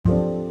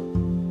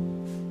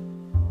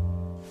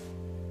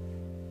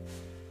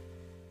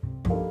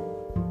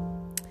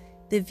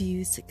The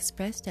views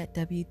expressed at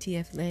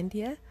WTF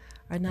Landia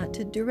are not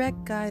to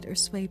direct, guide, or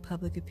sway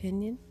public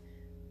opinion,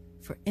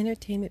 for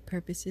entertainment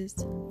purposes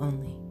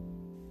only.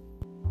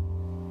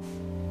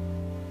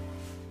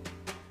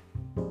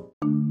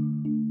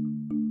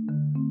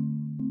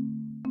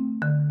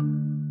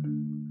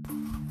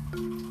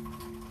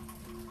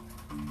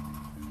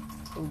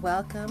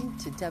 Welcome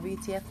to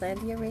WTF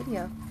Landia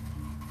Radio.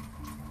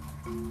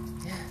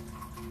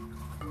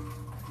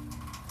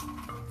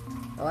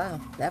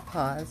 Wow, that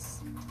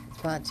pause is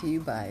brought to you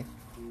by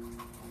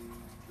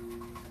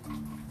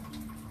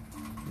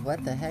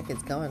What the Heck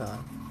is Going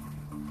On?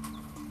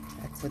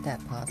 That's what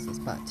that pause was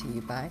brought to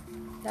you by.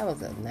 That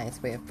was a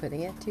nice way of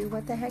putting it, too.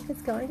 What the heck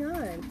is going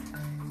on?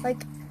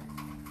 Like,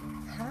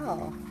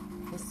 how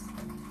is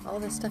all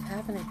this stuff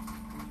happening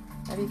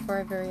right before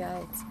our very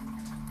eyes?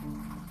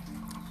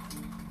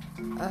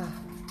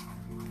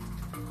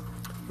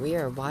 We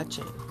are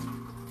watching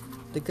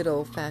the good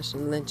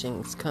old-fashioned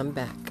lynchings come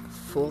back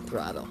full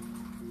throttle.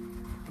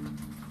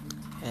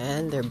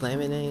 And they're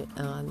blaming it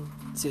on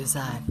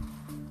suicide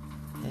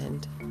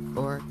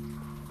or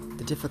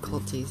the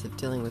difficulties of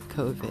dealing with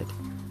COVID.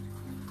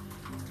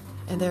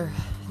 And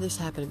this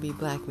happened to be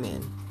black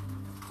men,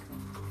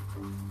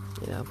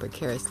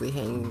 precariously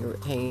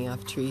hanging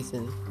off trees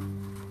in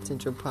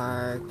Central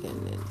Park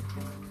and in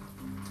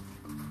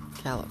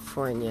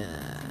California,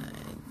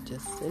 and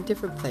just in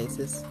different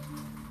places.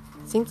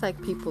 Seems like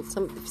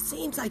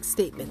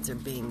statements are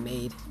being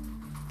made.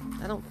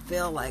 I don't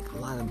feel like a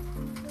lot of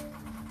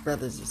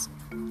brothers just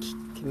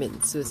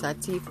committing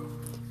suicide. See,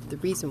 the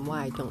reason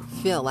why I don't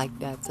feel like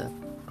that's a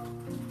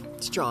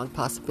strong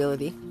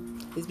possibility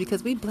is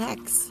because we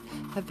blacks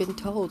have been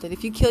told that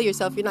if you kill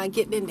yourself, you're not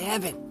getting into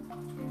heaven.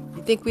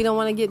 You think we don't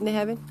want to get into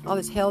heaven? All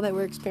this hell that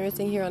we're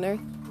experiencing here on earth?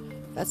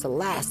 That's the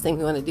last thing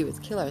we want to do is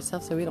kill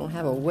ourselves so we don't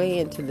have a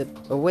way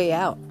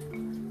out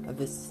of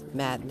this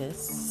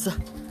madness.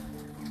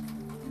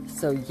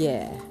 So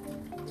yeah,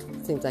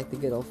 seems like the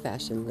good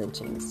old-fashioned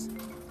lynchings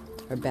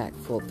are back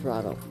full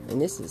throttle. And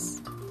this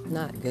is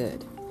not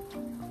good.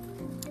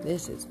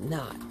 This is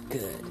not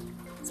good.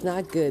 It's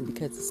not good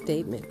because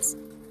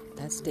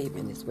that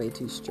statement is way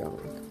too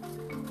strong.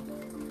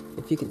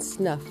 If you can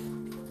snuff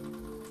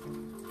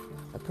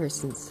a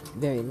person's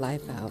very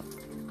life out,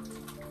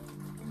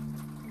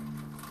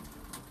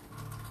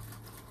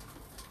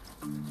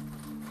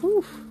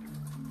 whew,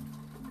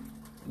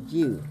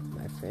 you,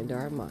 my friend,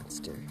 are a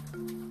monster.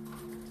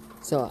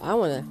 So I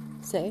want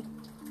to say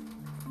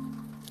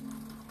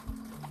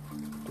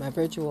my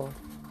virtual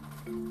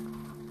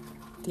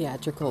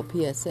theatrical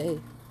PSA: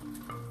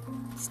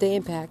 stay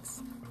in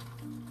packs.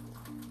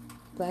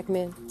 Black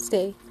men,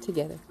 stay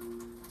together.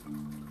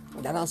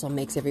 That also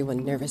makes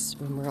everyone nervous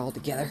when we're all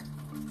together,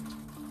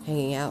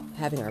 hanging out,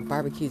 having our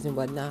barbecues and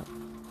whatnot.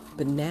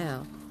 But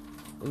now,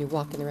 when you're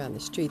walking around the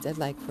streets, I'd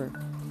like for,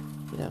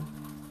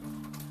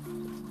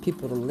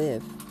 people to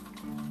live.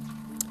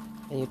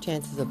 And your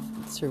chances of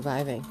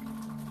surviving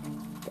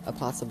a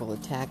possible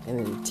attack and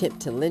an attempt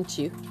to lynch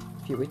you,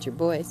 if you're with your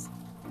boys,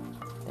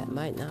 that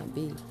might not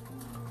be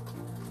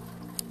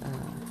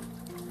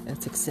a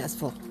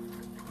successful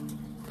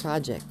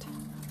project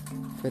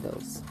for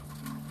those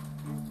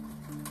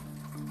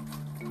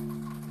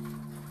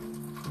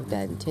with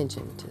that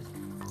intention to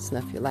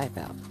snuff your life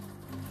out.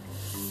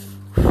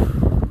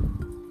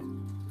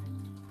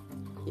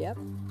 Yep.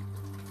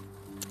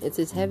 It's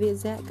as heavy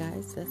as that,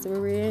 guys. That's where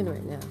we're in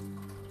right now.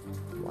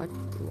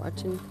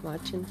 Watching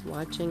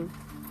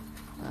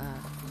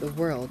the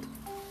world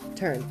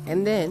turn.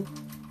 And then,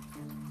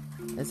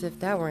 as if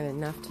that weren't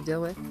enough to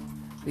deal with,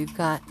 we've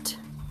got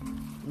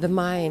the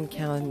Mayan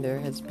calendar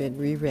has been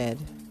reread,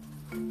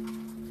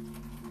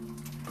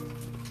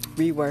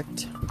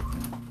 reworked,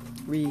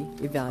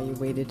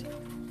 re-evaluated,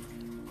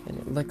 and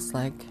it looks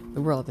like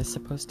the world is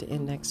supposed to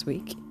end next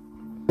week.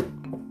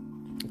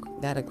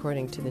 That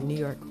according to the New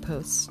York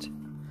Post,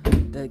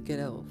 the good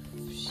old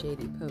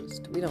shady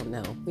Post. We don't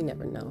know. We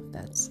never know if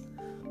that's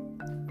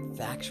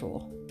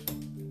factual.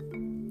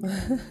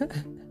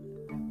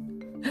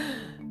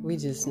 We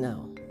just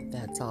know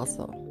that's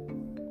also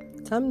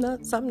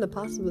something to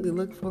possibly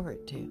look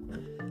forward to.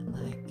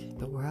 Like,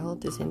 the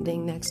world is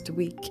ending next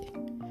week.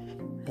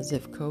 As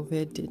if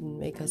COVID didn't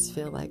make us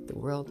feel like the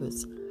world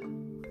was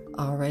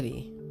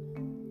already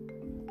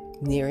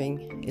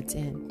nearing its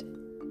end.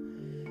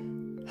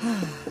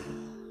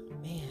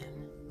 Man.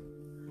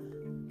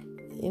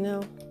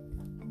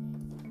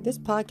 This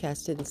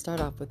podcast didn't start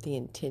off with the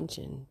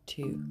intention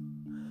to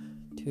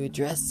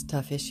address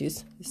tough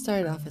issues. It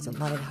started off as a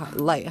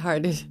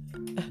lighthearted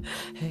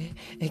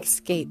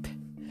escape.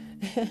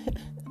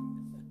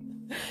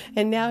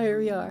 And now here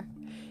we are,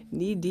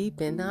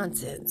 knee-deep in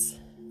nonsense.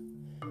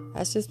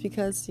 That's just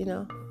because,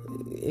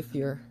 if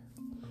you're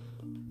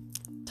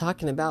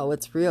talking about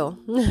what's real,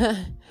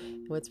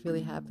 what's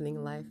really happening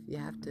in life, you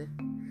have to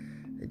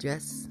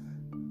address,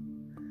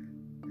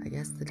 I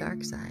guess, the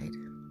dark side.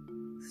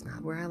 It's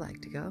not where I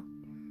like to go.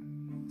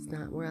 It's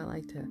not where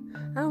I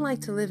don't like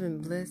to live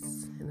in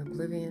bliss and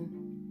oblivion.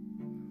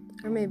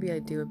 Or maybe I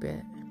do a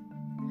bit.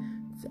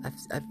 I've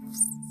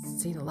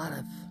seen a lot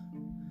of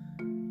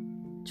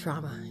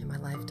trauma in my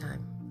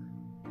lifetime.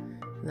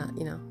 Not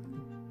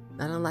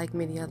unlike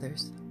many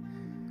others,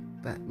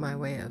 but my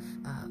way of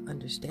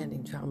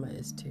understanding trauma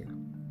is to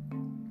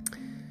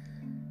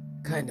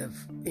kind of,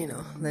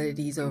 let it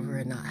ease over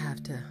and not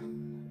have to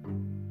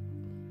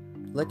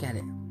look at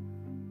it.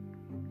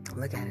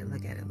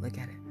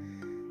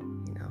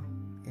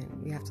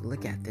 And we have to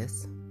look at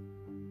this,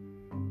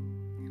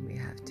 and we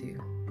have to,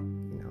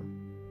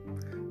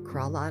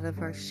 crawl out of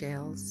our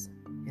shells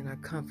and our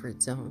comfort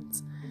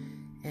zones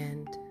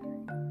and,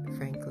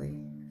 frankly,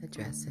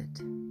 address it.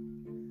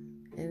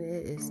 And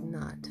it is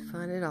not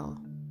fun at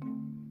all.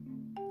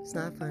 It's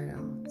not fun at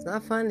all. It's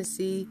not fun to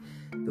see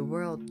the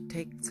world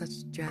take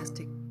such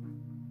drastic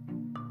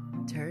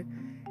turn.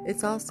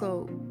 It's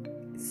also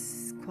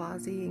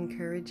quasi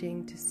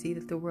encouraging to see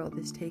that the world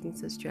is taking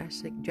such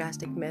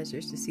drastic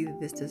measures to see that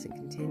this doesn't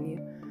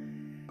continue.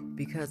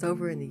 Because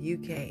over in the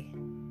UK,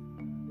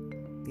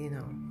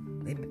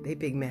 they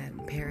big mad.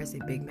 In Paris, they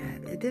big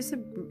mad.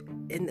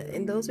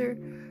 And those are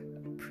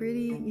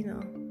pretty,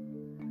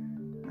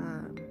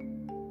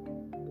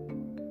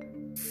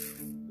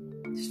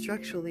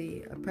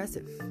 structurally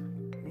oppressive,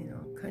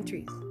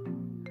 countries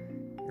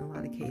in a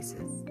lot of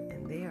cases,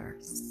 and they are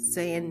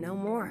saying no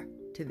more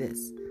to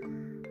this.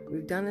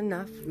 We've done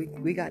enough.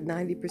 We got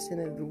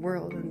 90% of the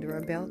world under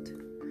our belt.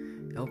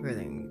 Over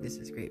there, this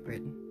is Great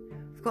Britain.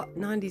 We've got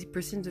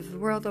 90% of the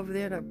world over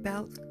there in our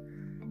belt.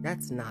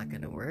 That's not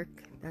going to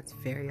work. That's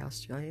very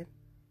Australian,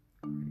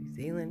 New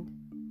Zealand.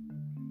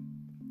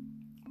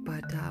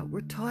 But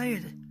we're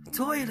tired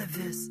of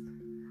this.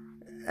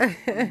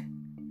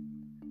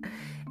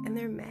 And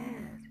they're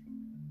mad,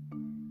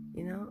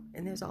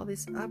 and there's all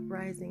this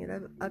uprising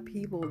and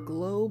upheaval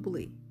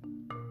globally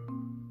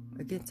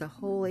against a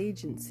whole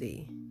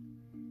agency.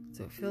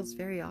 So it feels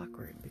very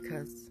awkward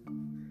because,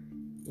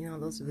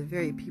 those are the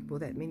very people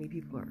that many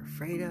people are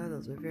afraid of.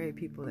 Those are the very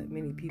people that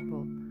many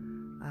people,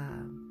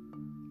 are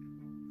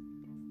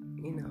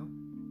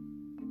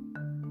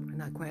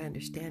not quite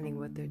understanding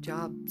what their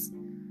jobs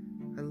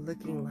are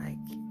looking like,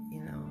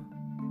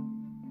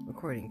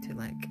 according to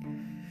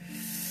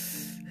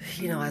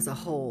as a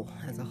whole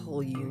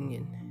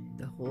union,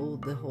 the whole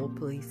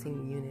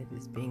policing unit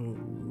is being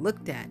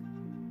looked at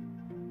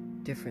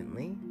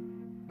differently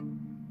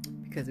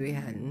because we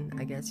hadn't,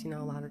 I guess,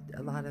 a lot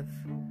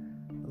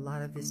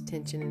of this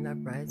tension and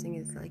uprising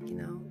is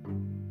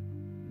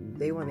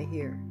they want to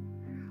hear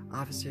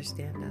officers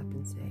stand up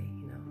and say,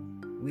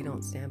 we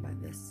don't stand by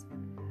this.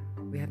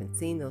 We haven't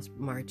seen those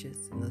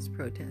marches and those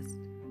protests.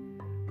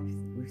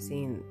 We've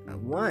seen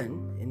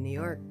one in New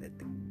York that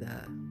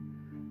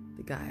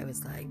the guy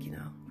was like,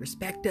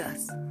 respect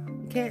us.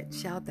 You can't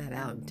shout that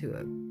out into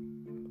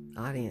an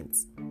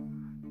audience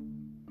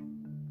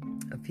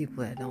of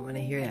people that don't want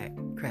to hear that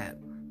crap.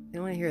 They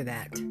don't want to hear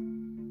that.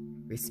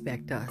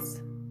 Respect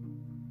us.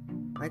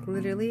 Like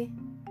literally,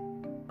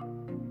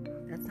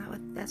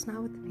 that's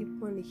not what the people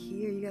want to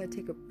hear. You gotta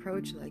take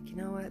approach like, you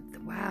know what?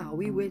 Wow,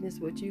 we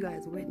witnessed what you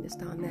guys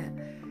witnessed on that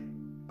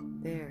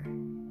there.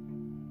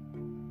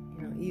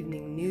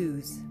 Evening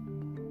news.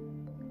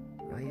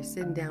 While you're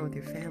sitting down with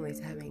your families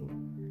having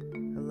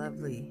a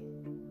lovely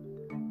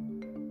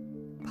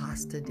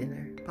pasta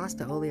dinner.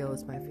 Pasta olio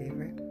is my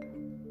favorite.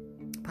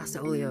 Pasta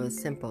olio is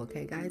simple,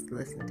 okay, guys?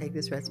 Listen, take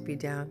this recipe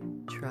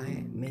down, try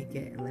it, make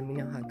it, and let me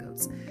know how it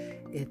goes.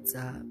 It's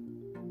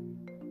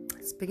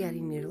spaghetti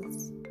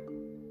noodles.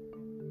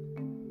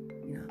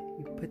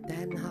 You put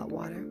that in hot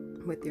water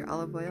with your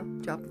olive oil,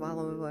 drop of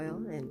olive oil,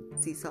 and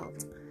sea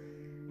salt,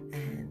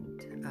 and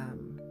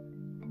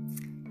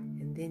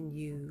then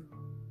you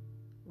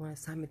want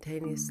to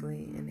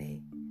simultaneously in a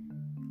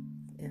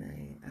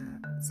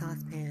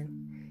saucepan,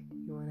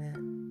 you want to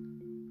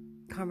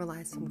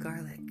caramelize some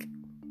garlic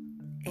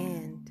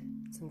and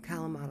some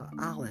Kalamata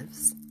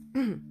olives,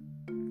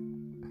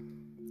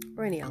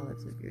 or any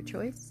olives of your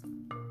choice,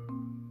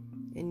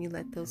 and you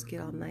let those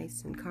get all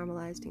nice and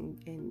caramelized and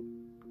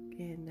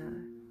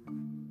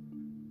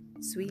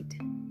sweet,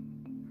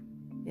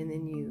 and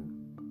then you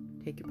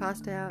take your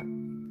pasta out,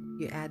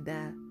 you add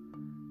that,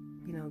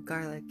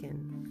 garlic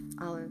and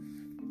olive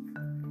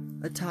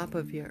atop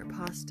of your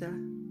pasta,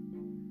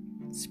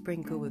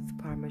 sprinkle with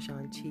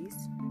Parmesan cheese.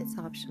 It's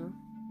optional,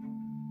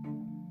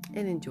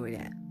 and enjoy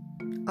that.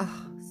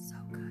 Oh, so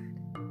good.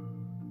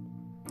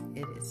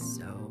 It is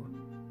so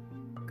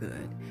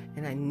good.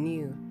 And I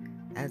knew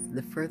as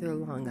the further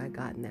along I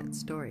got in that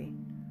story,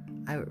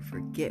 I would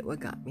forget what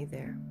got me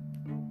there.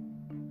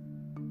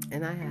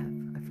 And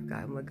I've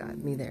forgotten what got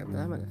me there, but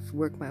I'm going to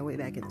work my way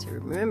back into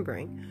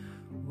remembering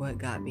what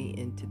got me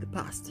into the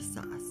pasta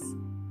sauce.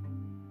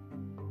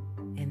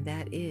 And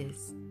that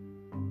is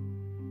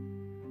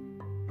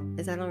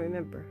I don't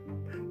remember.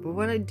 But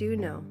what I do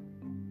know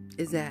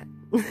is that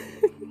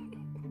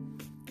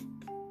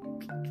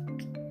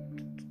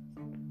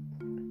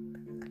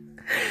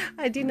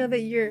I do know that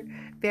you're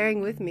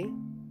bearing with me.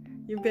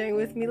 You're bearing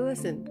with me.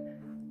 Listen,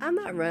 I'm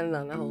not running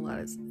on a whole lot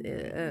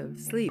of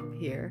sleep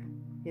here,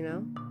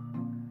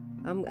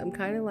 I'm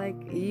kind of like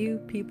you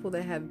people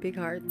that have big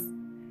hearts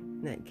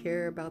and that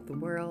care about the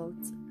world.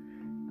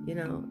 You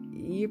know,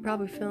 you're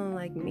probably feeling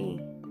like me,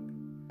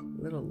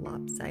 a little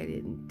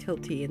lopsided and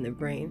tilty in the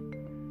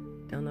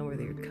brain. Don't know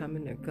whether you're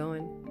coming or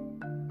going.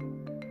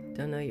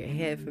 Don't know your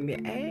head from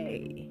your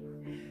hey.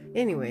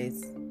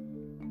 Anyways,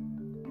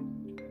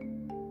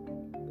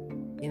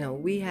 you know,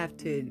 we have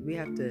to,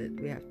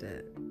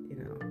 you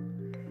know,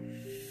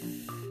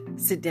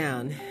 sit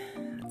down.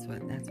 That's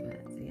what.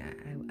 See,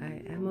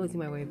 I mosey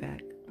my way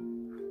back.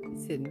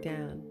 Sitting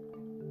down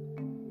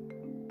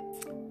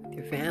with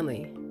your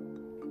family.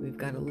 We've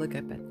got to look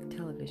up at the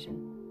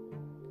television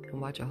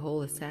and watch a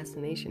whole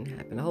assassination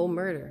happen, a whole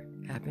murder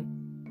happen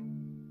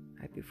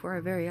right before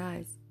our very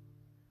eyes.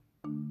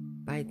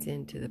 Bites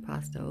into the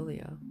pasta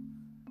olio.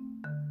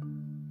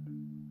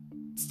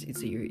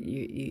 So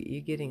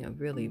you're getting a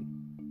really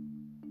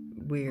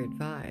weird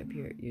vibe.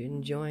 You're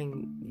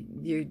enjoying.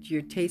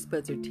 Your taste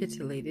buds are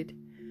titillated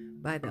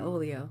by the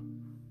olio,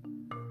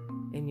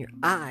 and your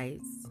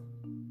eyes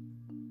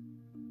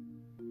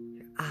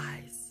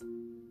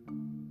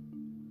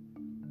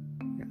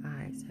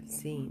have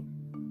seen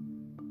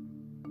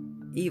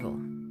evil.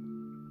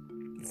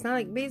 It's not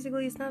like,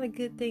 basically, it's not a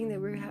good thing that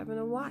we're having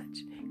to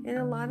watch. And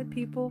a lot of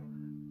people,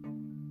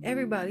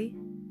 everybody,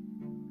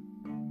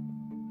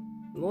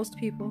 most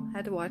people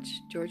had to watch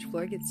George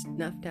Floyd get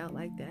snuffed out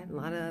like that. A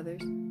lot of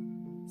others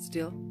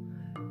still.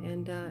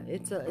 And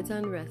it's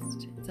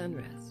unrest. It's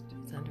unrest.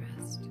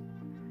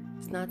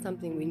 It's not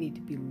something we need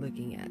to be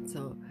looking at.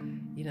 So,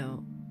 you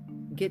know,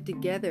 get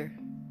together,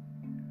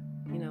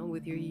 you know,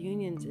 with your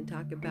unions and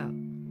talk about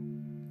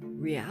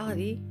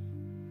reality.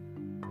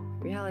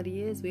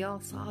 Reality is, we all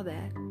saw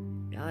that.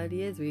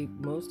 Reality is,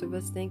 most of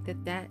us think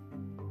that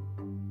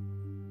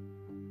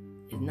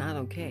is not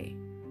okay.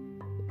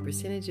 The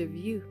percentage of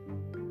you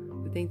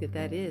who think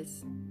that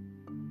is,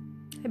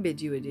 I bid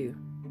you adieu.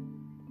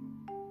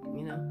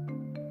 You know,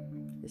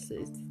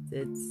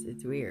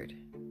 it's weird.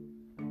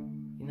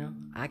 You know,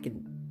 I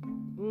can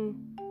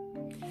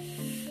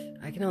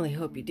only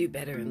hope you do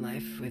better in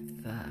life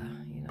with,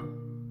 you know,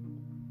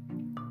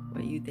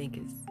 what you think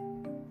is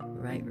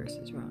right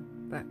versus wrong.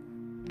 But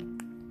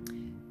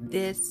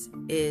this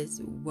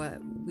is what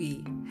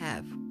we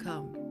have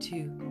come to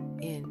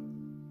in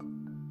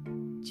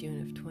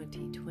June of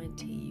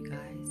 2020, you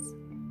guys.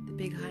 The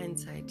big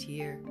hindsight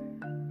year.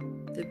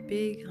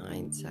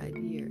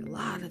 A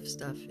lot of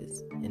stuff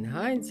is in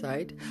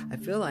hindsight. I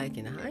feel like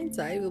in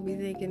hindsight, we'll be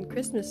thinking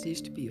Christmas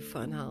used to be a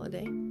fun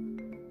holiday.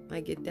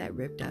 Might get that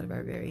ripped out of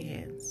our very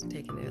hands,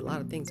 taking a lot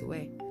of things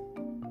away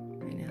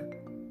right now.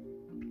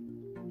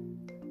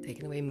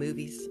 Taking away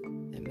movies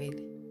that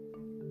made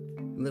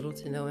little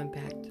to no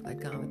impact, like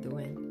Gone with the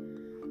Wind.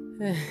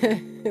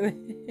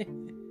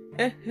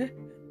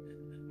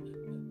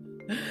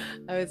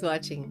 I was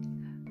watching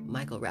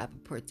Michael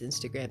Rappaport's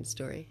Instagram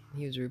story.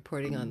 He was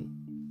reporting on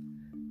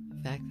the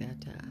fact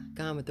that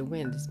Gone with the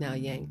Wind is now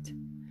yanked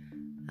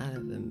out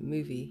of the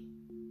movie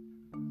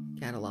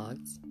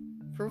catalogs.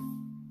 For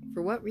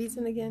what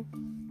reason again?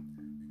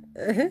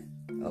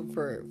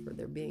 For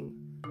there being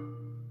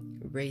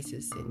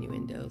racist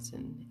innuendos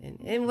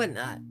and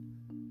whatnot.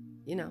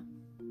 You know,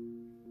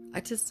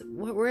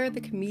 where are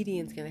the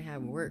comedians going to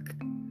have work?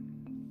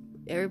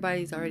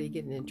 Everybody's already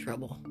getting in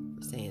trouble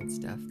for saying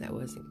stuff that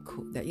wasn't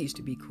cool, that used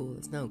to be cool.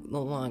 It's no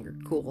longer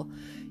cool.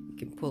 You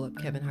can pull up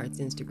Kevin Hart's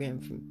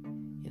Instagram from,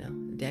 you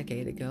know, a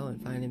decade ago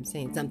and find him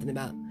saying something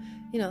about,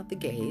 you know, the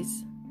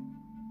gays.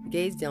 The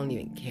gays don't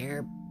even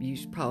care,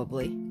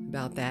 probably,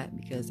 about that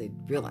because they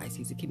realize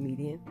he's a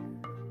comedian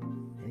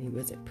and he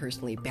wasn't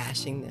personally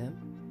bashing them.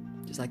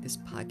 Just like this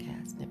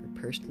podcast never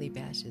personally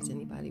bashes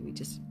anybody. We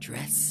just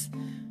address,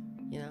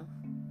 you know,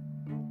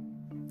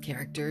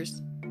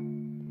 characters.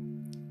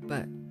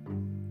 But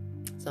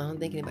so I don't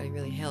think anybody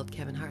really held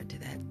Kevin Hart to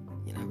that,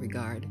 you know,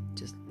 regard.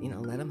 Just, you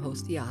know, let him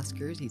host the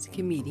Oscars. He's a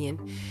comedian.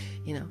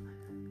 You know,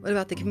 what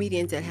about the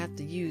comedians that have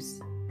to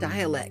use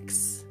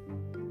dialects?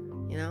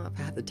 You know,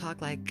 have to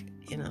talk like,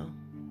 you know,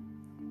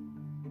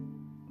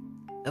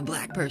 a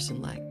black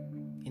person, like,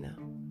 you know,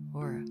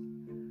 or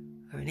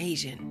an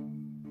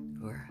Asian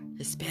or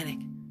Hispanic.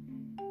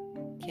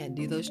 Can't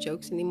do those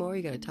jokes anymore.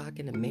 You got to talk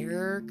in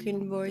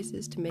American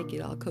voices to make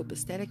it all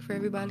copacetic for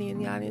everybody in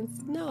the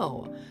audience.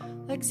 No,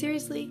 like,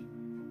 seriously.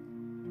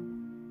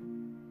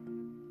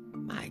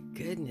 My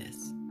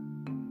goodness,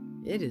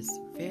 it is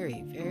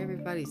very, very.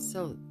 Everybody's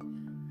so.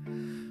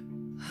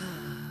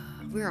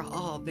 We're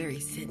all very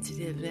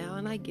sensitive now,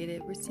 and I get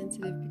it. We're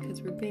sensitive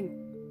because we're being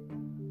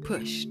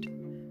pushed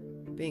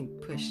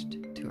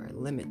to our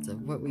limits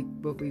of what we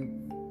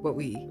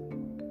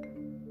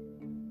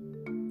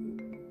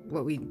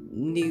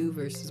knew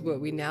versus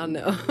what we now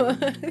know.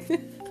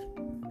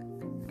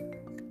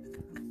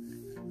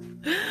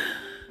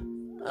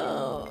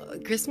 Oh,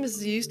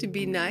 Christmas used to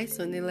be nice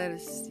when they let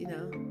us, you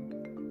know,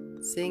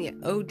 sing at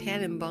O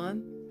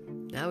Tannenbaum.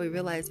 Now we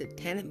realize that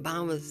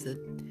Tannenbaum was the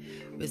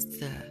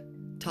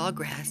tall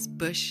grass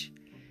bush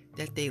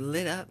that they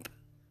lit up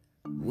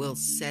while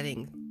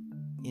setting,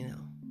 you know,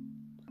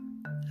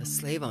 a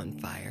slave on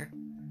fire.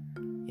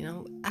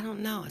 I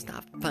don't know. It's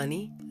not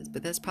funny,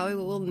 but that's probably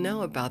what we'll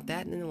know about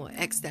that, and then we'll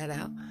X that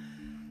out.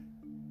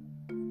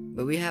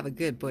 But we have a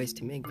good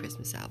Boyz II Men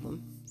Christmas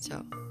album,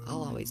 so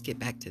I'll always get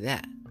back to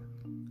that.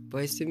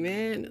 Boyz II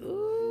Men,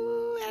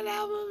 ooh, that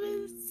album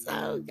is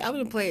so... I'm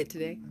going to play it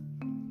today,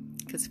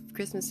 because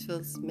Christmas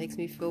makes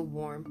me feel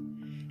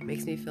warm,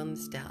 makes me feel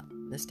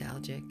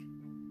nostalgic,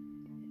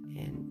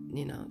 and,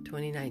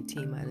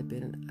 2019 might have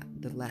been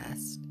the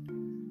last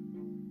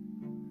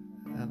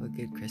of a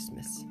good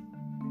Christmas.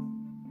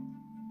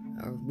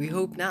 Or we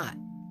hope not.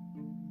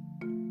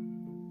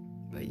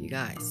 But you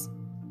guys,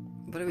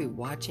 what are we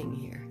watching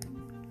here?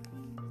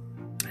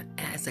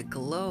 As a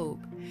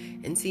globe,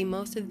 and see,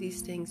 most of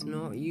these things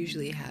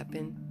usually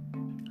happen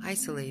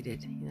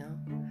isolated.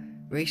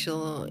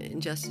 Racial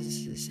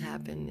injustices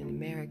happen in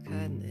America,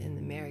 and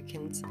the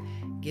Americans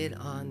get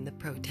on the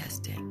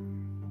protesting.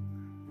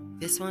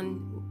 This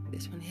one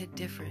hit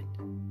different.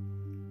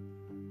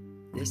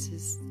 This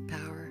is the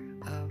power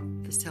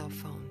of the cell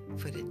phone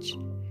footage.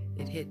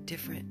 It hit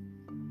different.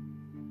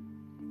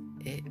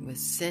 It was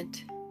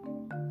sent.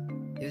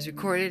 It was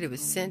recorded, it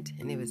was sent,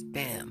 and it was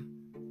bam.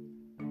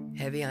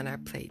 Heavy on our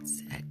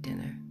plates at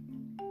dinner.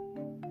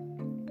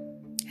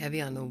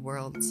 Heavy on the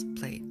world's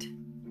plate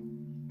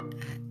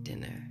at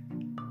dinner.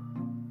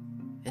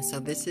 And so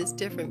this is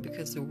different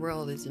because the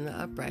world is in an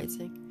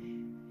uprising,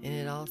 and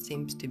it all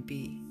seems to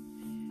be,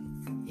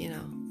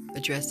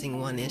 addressing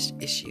one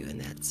issue,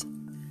 and that's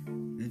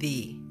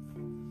the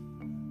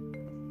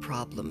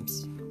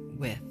problems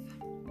with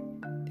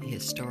the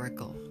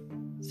historical,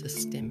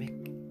 systemic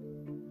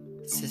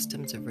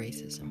systems of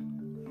racism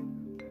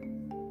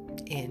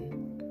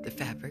in the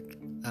fabric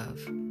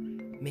of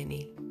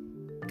many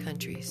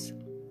countries.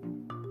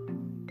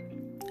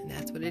 And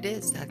that's what it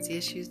is. That's the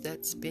issues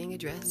that's being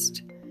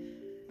addressed.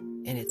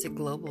 And it's a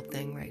global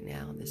thing right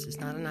now. This is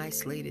not an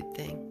isolated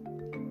thing.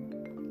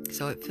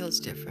 So it feels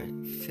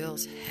different. It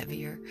feels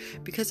heavier.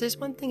 Because there's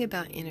one thing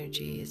about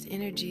energy, is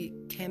energy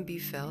can be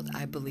felt,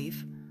 I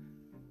believe.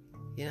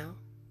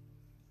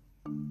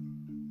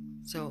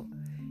 So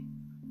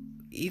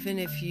even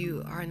if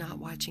you are not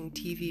watching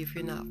TV, if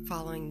you're not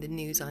following the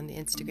news on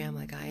Instagram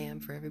like I am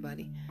for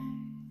everybody,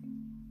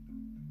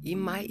 you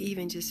might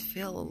even just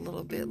feel a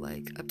little bit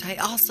like uptight.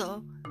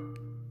 Also,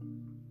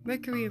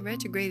 Mercury in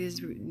retrograde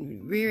is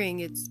rearing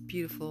its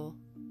beautifully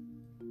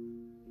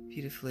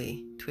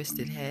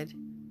twisted head.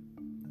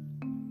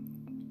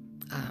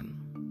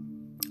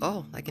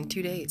 Like in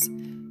 2 days.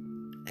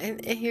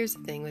 And here's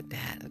the thing with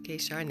that. Okay,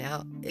 Char,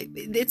 now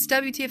it's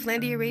WTF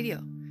Landia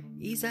Radio.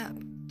 Ease up,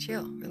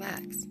 chill,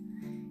 relax.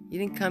 You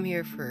didn't come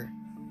here for,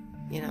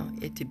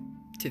 it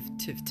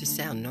to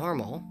sound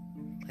normal,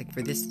 like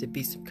for this to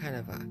be some kind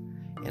of a,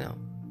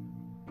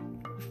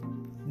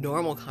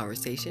 normal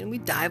conversation. We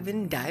dive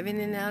in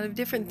and out of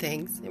different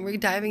things, and we're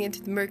diving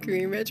into the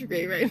Mercury in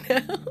retrograde right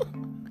now.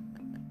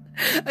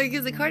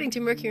 Because according to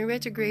Mercury in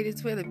retrograde,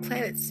 it's where the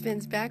planet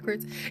spins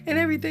backwards and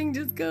everything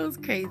just goes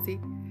crazy.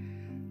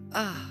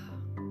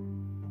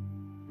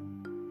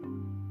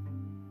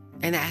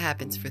 And that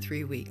happens for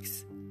 3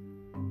 weeks.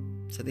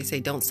 So they say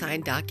don't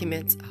sign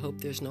documents. I hope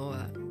there's no,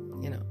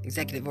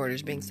 executive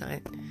orders being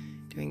signed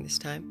during this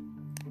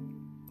time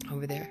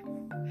over there.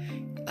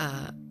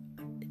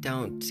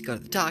 Don't go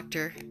to the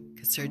doctor,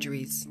 because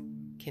surgeries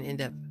can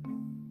end up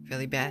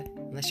really bad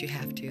unless you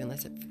have to.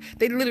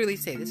 They literally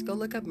say this. Go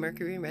look up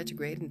Mercury in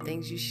retrograde and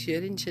things you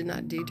should and should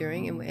not do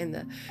during, and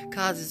the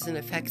causes and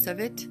effects of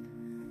it.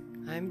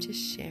 I'm just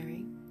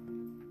sharing.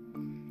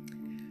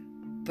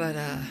 But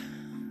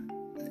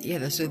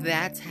so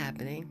that's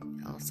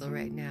happening also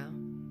right now.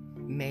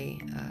 May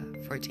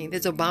 14th.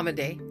 It's Obama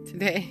Day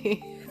today.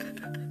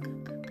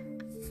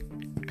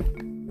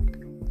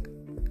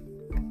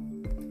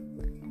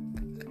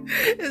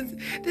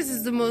 This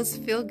is the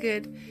most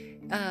feel-good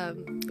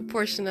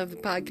portion of the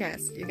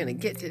podcast you're going to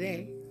get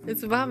today.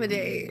 It's Obama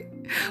Day.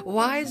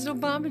 Why is it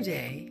Obama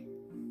Day?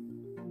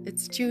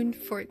 It's June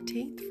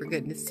 14th, for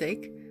goodness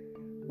sake.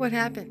 What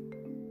happened?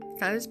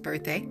 It's not his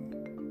birthday,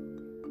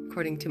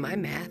 according to my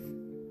math.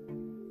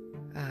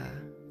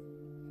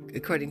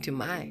 According to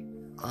my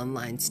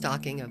online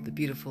stalking of the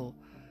beautiful,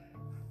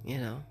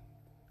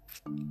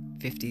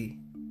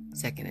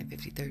 52nd and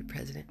 53rd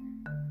president.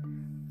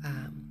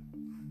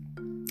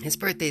 His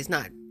birthday is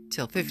not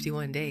till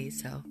 51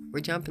 days, so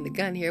we're jumping the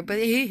gun here, but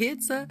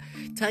it's a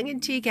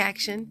tongue-in-cheek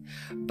action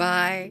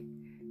by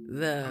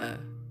the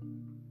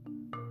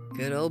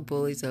good old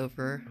bullies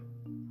over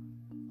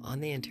on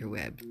the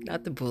interweb.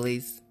 Not the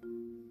bullies.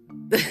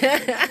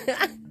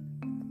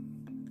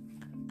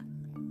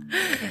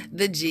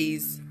 The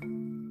G's.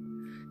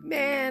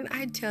 Man,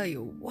 I tell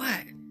you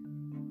what.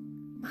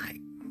 My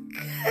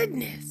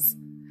goodness.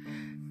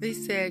 They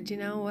said, you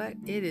know what?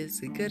 It is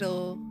the good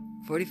old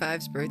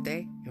 45's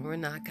birthday,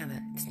 and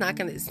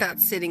it's not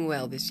sitting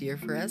well this year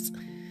for us.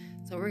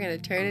 So we're going to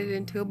turn it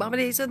into Obama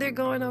Day. So they're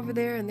going over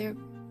there and they're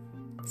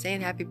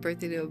saying happy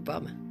birthday to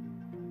Obama.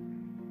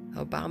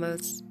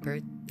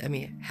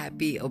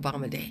 Happy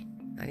Obama Day.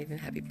 Not even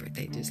happy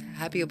birthday, just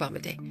happy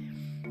Obama Day.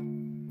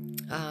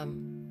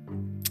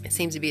 It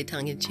seems to be a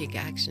tongue-in-cheek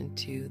action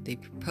to the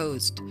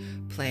proposed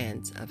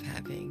plans of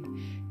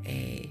having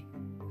a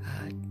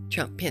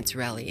Trump-Pence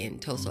rally in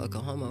Tulsa,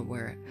 Oklahoma,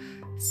 where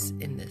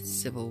in the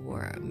Civil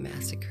War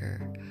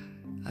massacre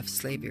of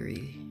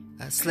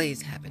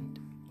slaves happened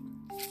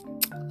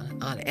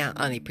on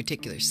a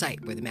particular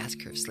site where the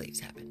massacre of slaves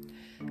happened.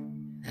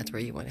 That's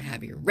where you want to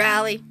have your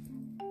rally.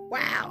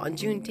 Wow, on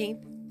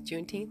Juneteenth.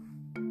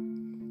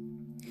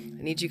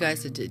 I need you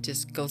guys to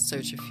just go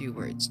search a few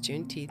words.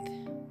 Juneteenth,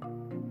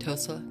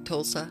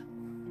 Tulsa,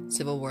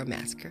 Civil War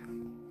massacre,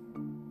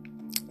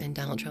 and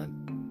Donald Trump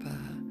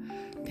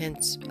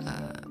Pence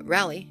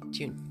rally on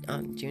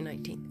June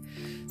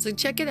 19th. So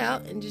check it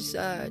out and just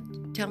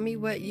tell me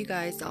what you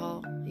guys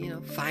all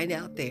find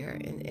out there,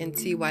 and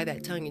see why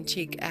that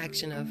tongue-in-cheek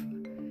action of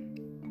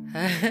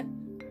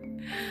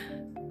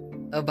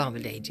Obama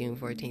Day, June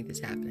 14th, is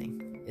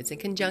happening. It's in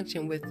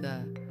conjunction with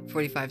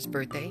 45's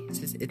birthday.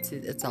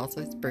 It's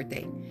also his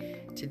birthday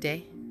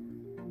today.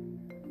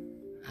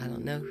 I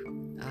don't know.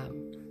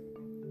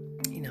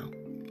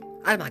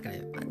 I'm not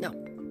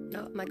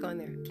going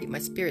there. Keep my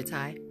spirits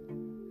high.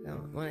 I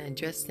don't want to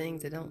address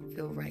things that don't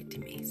feel right to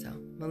me, so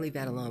I'm gonna leave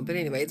that alone. But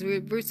anyways,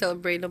 we're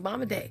celebrating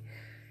Obama Day.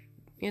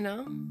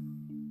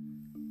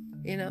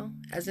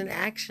 As an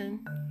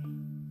action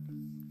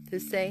to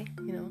say,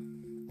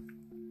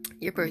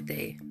 your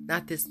birthday.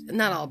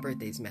 Not all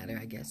birthdays matter,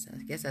 I guess. I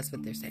guess that's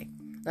what they're saying.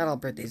 Not all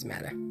birthdays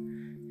matter.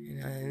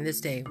 And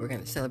this day, we're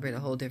going to celebrate a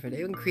whole different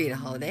day. We can create a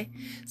holiday.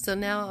 So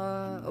now,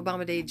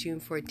 Obama Day,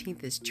 June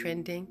 14th, is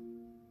trending.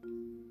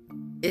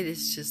 It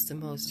is just the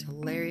most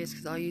hilarious,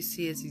 because all you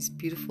see is these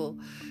beautiful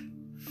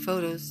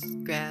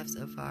photographs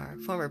of our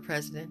former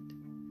president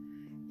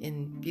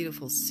in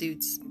beautiful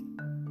suits,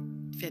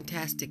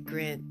 fantastic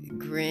grin,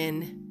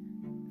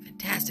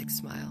 fantastic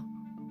smile.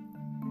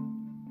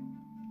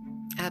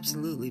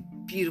 Absolutely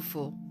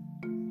beautiful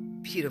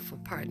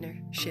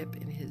partnership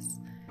in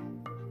his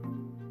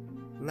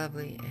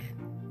lovely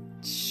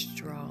and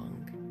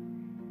strong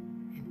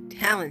and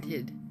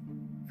talented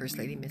First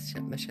Lady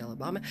Michelle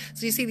Obama.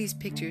 So you see these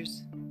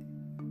pictures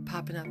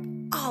popping up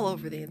all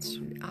over the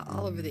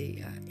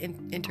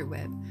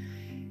interweb,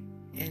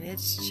 and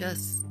it's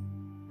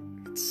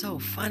so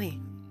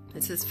funny.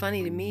 It's as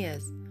funny to me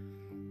as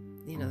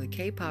the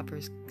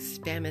K-poppers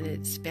spamming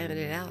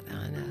it out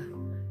on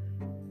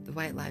the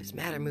White Lives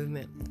Matter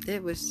movement.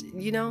 It was,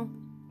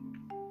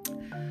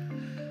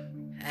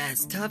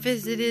 as tough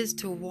as it is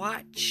to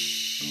watch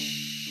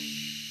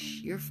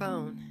your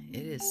phone,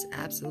 it is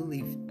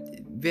absolutely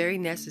very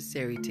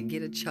necessary to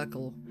get a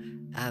chuckle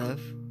out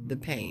of the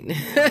pain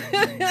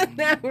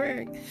that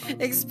we're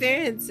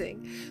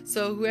experiencing.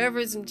 So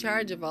whoever's in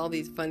charge of all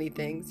these funny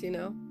things,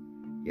 you're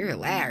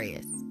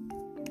hilarious.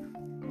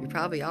 You're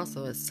probably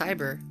also what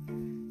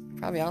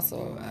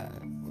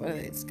are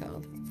they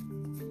called?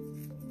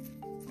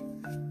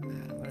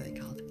 What are they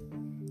called?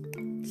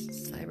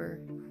 Cyber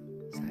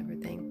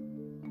thing.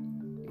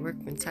 You work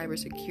in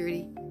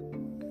cybersecurity.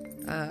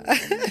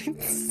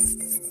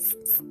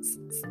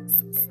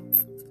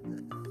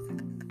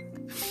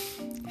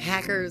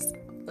 Hackers.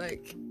 I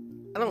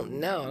don't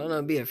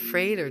know. Be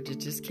afraid or to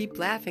just keep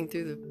laughing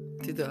through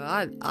the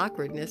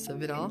awkwardness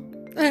of it all.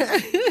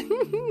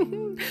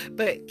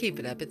 But keep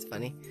it up. It's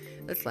funny.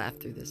 Let's laugh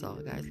through this all,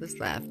 guys. Let's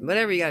laugh.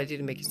 Whatever you got to do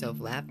to make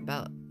yourself laugh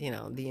about,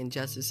 the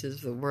injustices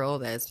of the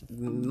world, as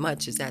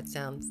much as that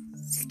sounds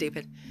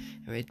stupid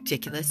and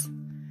ridiculous,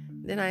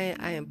 then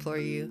I implore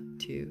you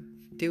to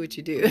do what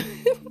you do.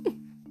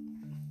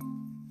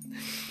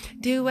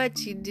 Do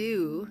what you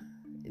do,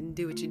 and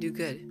do what you do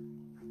good.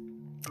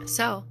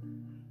 So,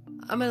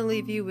 I'm going to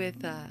leave you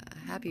with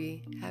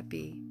happy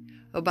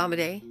Obama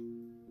Day.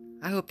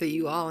 I hope that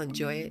you all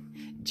enjoy it.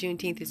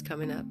 Juneteenth is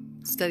coming up.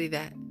 Study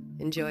that.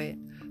 Enjoy it.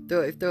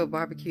 Throw a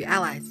barbecue.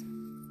 Allies.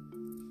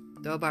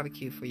 Throw a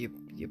barbecue for your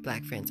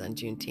black friends on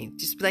Juneteenth.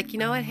 Just be like, you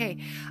know what? Hey,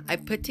 I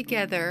put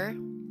together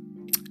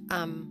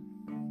a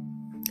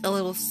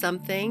little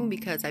something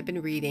because I've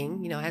been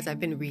reading, as I've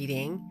been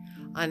reading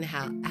on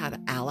how to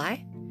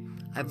ally,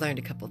 I've learned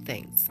a couple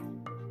things.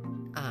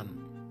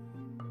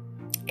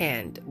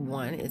 And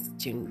one is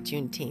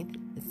Juneteenth.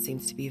 It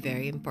seems to be a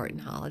very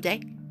important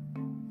holiday.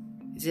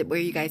 Is it where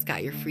you guys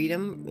got your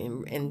freedom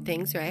and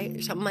things, right?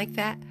 Or something like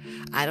that?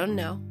 I don't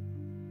know.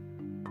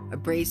 I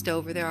brazed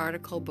over their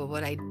article, but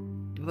what I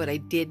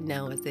did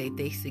know is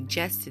they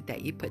suggested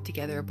that you put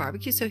together a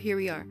barbecue. So here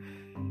we are,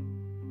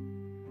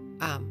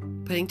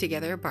 putting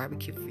together a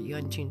barbecue for you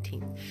on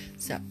Juneteenth.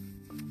 So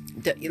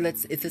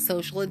it's a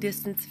social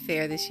distance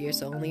affair this year,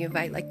 so only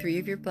invite like 3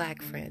 of your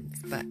black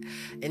friends,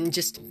 and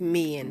just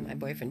me and my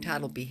boyfriend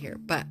Todd will be here.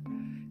 But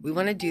we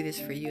want to do this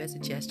for you as a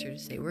gesture to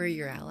say we're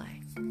your ally.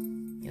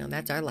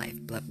 That's our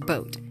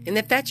lifeboat. And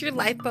if that's your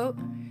lifeboat,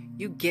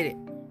 you get it.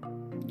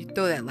 You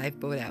throw that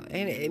lifeboat out.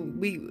 And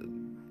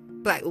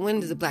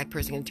when is a black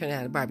person going to turn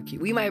out a barbecue?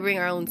 We might bring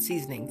our own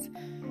seasonings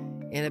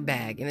in a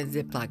bag, in a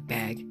Ziploc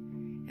bag,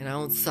 and our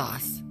own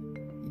sauce.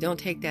 You don't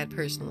take that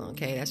personal,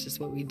 okay? That's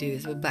just what we do.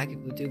 It's what black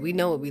people do. We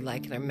know what we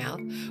like in our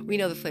mouth. We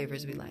know the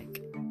flavors we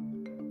like.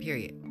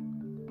 Period.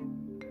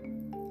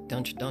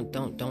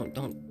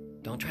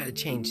 Don't try to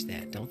change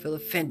that. Don't feel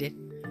offended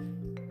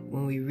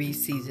when we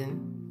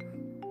re-season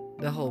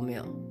the whole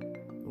meal.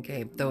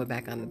 Okay, throw it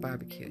back on the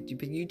barbecue.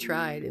 But you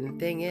tried, and the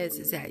thing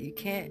is that you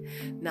can't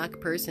knock a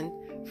person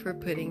for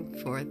putting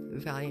forth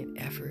valiant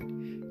effort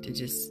to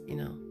just,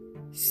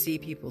 see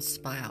people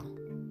smile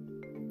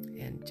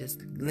and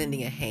just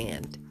lending a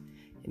hand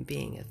and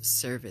being of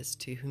service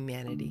to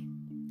humanity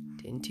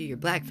and to your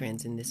black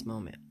friends in this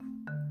moment.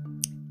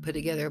 Put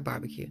together a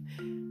barbecue.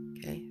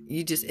 Okay,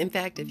 in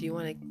fact, if you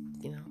want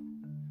to,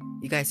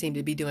 you guys seem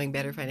to be doing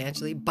better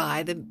financially,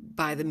 buy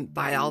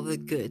all the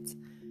goods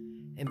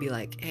and be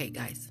like, hey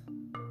guys,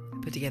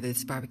 put together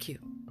this barbecue.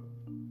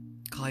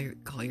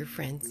 Call your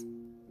friends,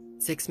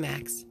 6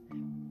 max.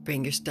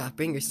 Bring your stuff,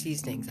 bring your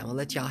seasonings. I'm gonna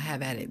let y'all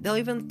have at it. They'll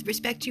even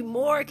respect you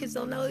more because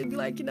they'll know. They'll be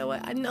like, you know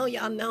what? I know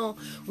y'all know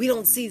we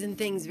don't season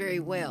things very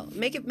well.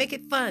 Make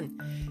it fun.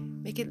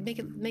 Make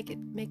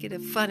it a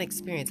fun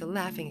experience, a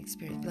laughing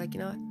experience. Be like, you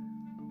know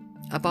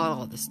what? I bought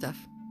all this stuff,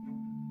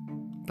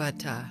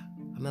 but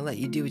I'm gonna let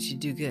you do what you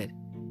do good.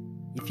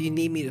 If you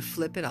need me to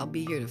flip it, I'll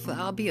be here to flip.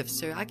 I'll be of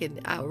service.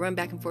 I'll run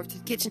back and forth to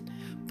the kitchen,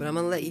 but I'm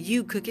gonna let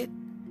you cook it.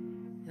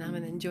 And I'm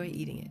going to enjoy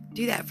eating it.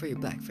 Do that for your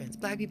black friends.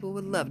 Black people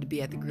would love to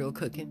be at the grill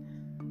cooking,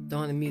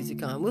 throwing the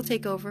music on. We'll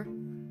take over.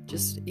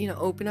 Just,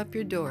 open up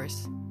your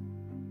doors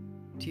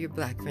to your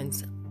black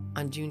friends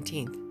on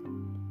Juneteenth.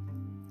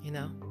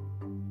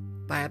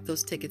 Buy up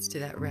those tickets to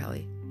that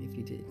rally if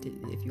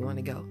you want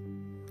to go,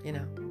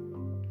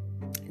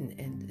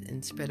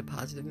 and spread a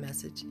positive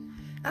message.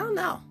 I don't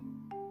know.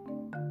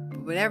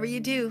 But whatever you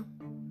do,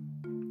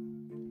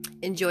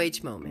 enjoy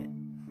each moment.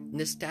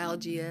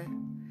 Nostalgia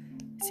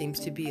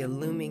seems to be a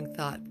looming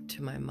thought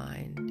to my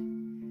mind,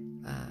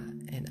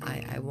 and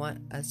I want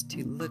us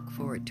to look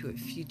forward to a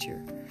future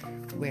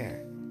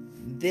where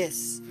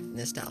this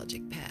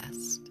nostalgic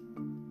past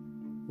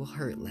will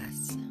hurt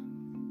less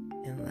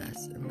and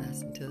less and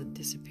less until it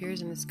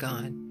disappears and it's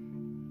gone.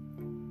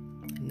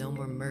 No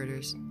more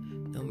murders,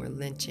 no more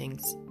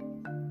lynchings,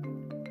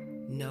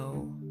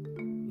 no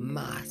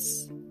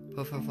más.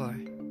 Por favor.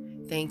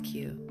 Thank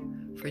you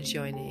for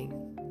joining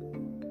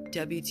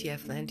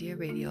WTF Landia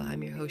Radio.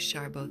 I'm your host,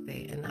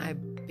 Charbothe, and I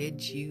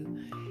bid you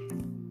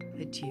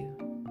adieu.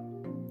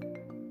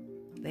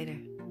 Later.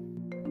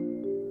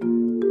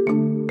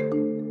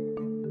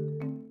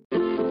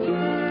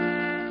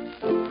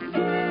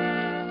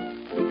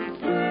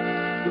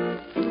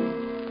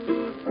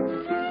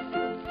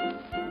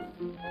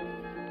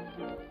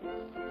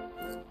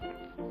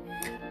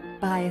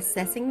 By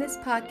assessing this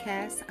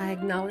podcast, I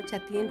acknowledge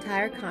that the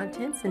entire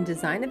contents and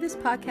design of this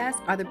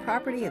podcast are the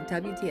property of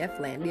WTF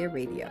Landia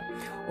Radio,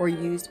 or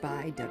used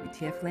by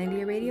WTF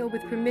Landia Radio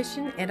with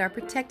permission and are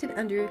protected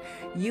under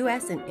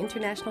U.S. and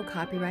international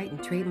copyright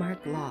and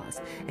trademark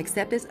laws.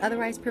 Except as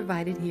otherwise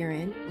provided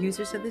herein,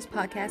 users of this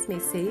podcast may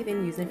save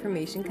and use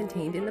information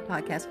contained in the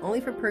podcast only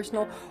for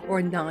personal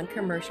or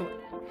non-commercial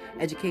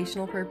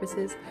educational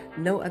purposes.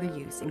 No other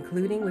use,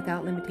 including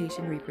without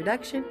limitation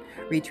reproduction,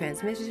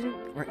 retransmission,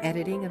 or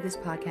editing of this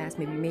podcast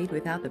may be made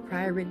without the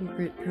prior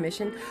written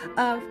permission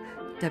of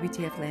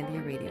WTF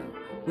Landia Radio,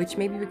 which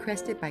may be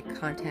requested by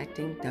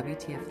contacting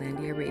WTF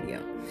Landia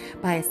Radio.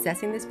 By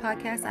assessing this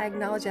podcast, I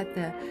acknowledge that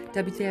the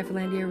WTF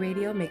Landia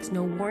Radio makes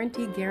no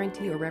warranty,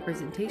 guarantee, or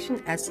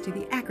representation as to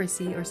the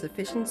accuracy or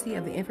sufficiency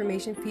of the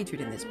information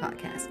featured in this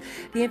podcast.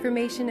 The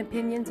information,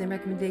 opinions, and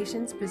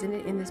recommendations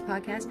presented in this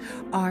podcast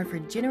are for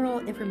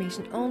general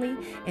information only,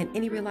 and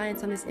any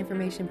reliance on this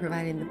information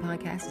provided in the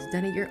podcast is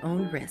done at your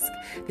own risk.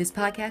 This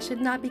podcast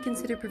should not be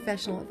considered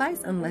professional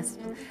advice unless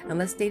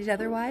stated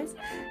otherwise.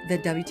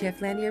 The WTF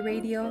Landia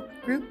Radio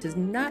Group does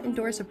not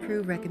endorse,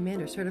 approve, recommend,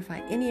 or certify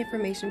any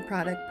information,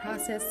 product,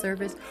 process,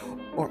 service,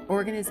 or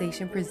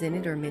organization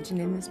presented or mentioned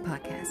in this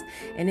podcast.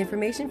 And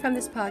information from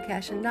this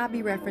podcast should not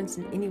be referenced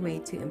in any way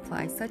to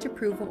imply such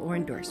approval or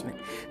endorsement.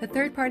 The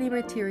third-party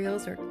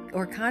materials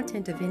or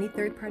content of any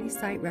third-party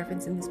site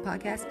referenced in this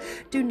podcast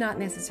do not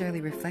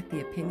necessarily reflect the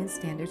opinions,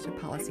 standards, or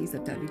policies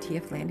of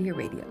WTF Landia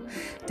Radio.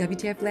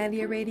 WTF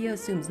Landia Radio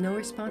assumes no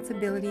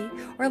responsibility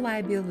or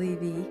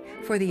liability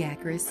for the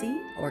accuracy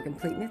or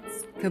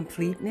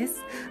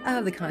completeness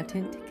of the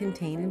content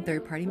contained in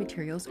third-party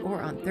materials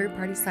or on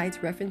third-party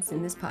sites referenced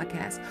in this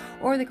podcast,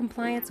 or the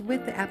compliance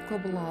with the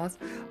applicable laws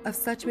of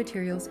such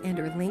materials and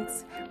or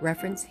links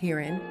referenced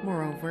herein.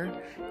 Moreover,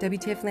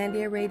 WTF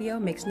Landia Radio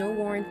makes no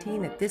warranty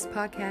that this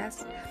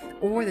podcast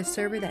or the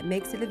server that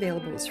makes it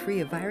available is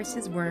free of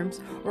viruses,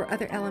 worms, or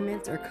other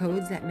elements or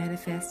codes that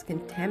manifest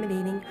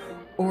contaminating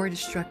or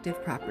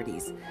destructive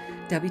properties.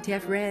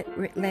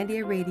 WTF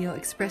Landia Radio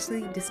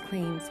expressly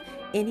disclaims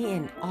any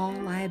and all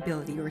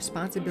liability or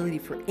responsibility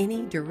for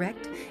any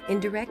direct,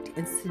 indirect,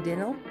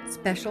 incidental,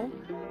 special,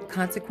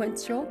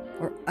 consequential,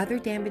 or other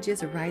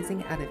damages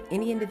arising out of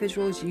any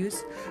individual's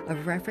use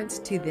of reference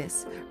to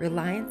this,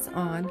 reliance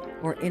on,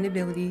 or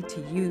inability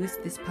to use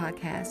this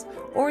podcast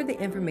or the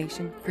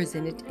information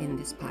presented in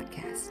this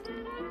podcast.